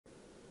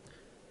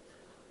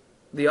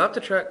The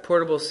OPTOTRAK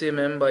Portable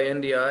CMM by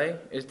NDI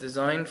is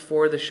designed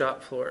for the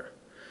shop floor.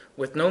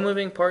 With no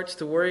moving parts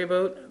to worry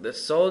about, the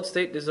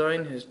solid-state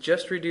design has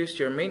just reduced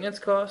your maintenance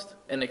cost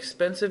and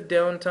expensive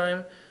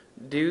downtime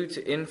due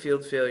to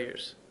in-field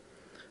failures.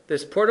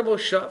 This portable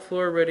shop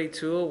floor ready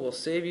tool will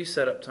save you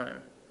setup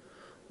time.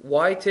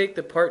 Why take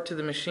the part to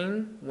the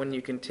machine when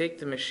you can take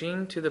the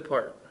machine to the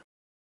part?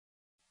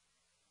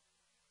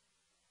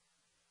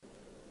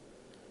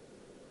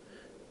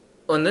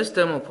 On this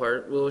demo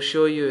part, we will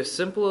show you a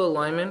simple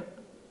alignment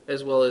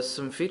as well as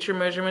some feature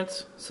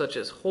measurements such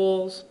as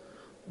holes,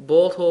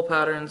 bolt hole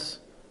patterns,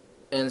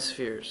 and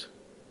spheres.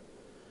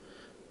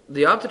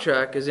 The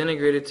OPTOTRAK is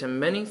integrated to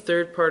many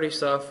third-party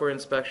software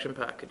inspection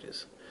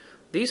packages.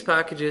 These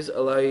packages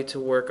allow you to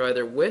work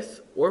either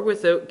with or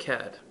without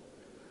CAD.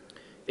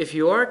 If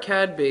you are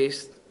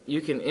CAD-based,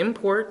 you can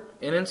import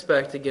and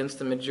inspect against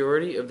the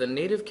majority of the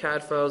native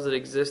CAD files that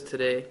exist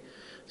today,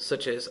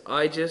 such as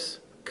IGES,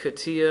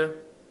 CATIA,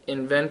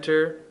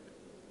 Inventor,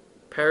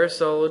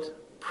 Parasolid,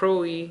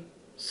 Pro-E,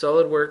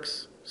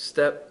 SolidWorks,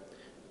 STEP,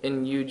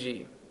 and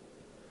UG.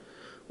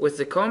 With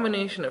the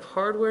combination of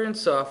hardware and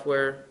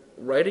software,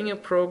 writing a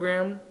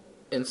program,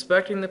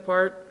 inspecting the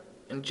part,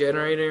 and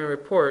generating a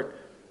report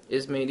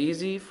is made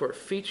easy for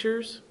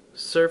features,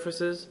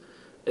 surfaces,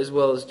 as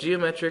well as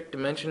geometric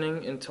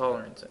dimensioning and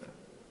tolerancing.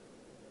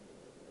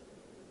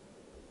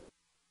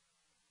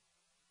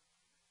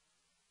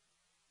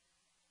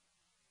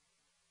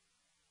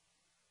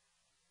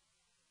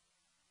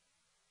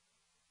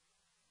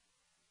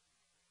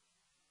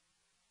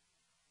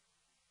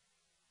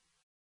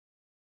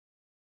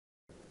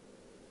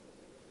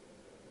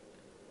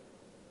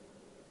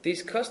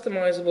 These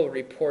customizable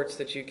reports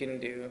that you can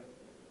do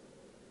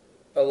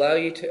allow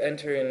you to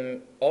enter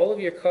in all of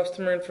your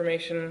customer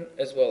information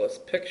as well as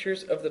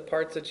pictures of the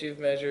parts that you've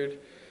measured,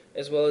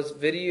 as well as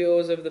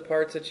videos of the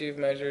parts that you've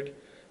measured,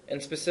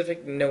 and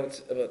specific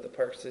notes about the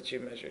parts that you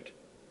measured.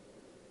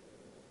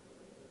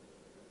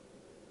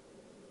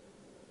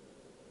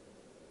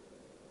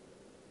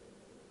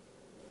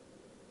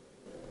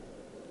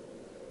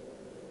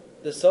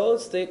 The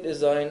solid-state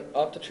design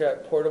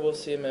OPTOTRAK Portable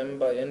CMM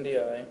by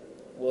NDI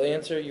will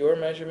answer your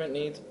measurement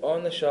needs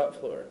on the shop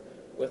floor,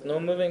 with no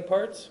moving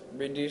parts,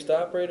 reduced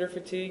operator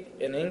fatigue,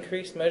 and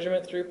increased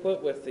measurement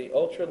throughput with the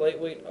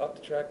ultra-lightweight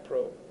OPTOTRAK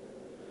Pro.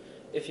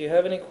 If you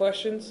have any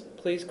questions,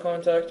 please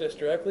contact us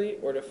directly,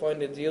 or to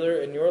find a dealer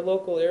in your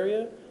local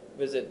area,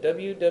 visit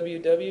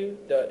www.ndi.ca.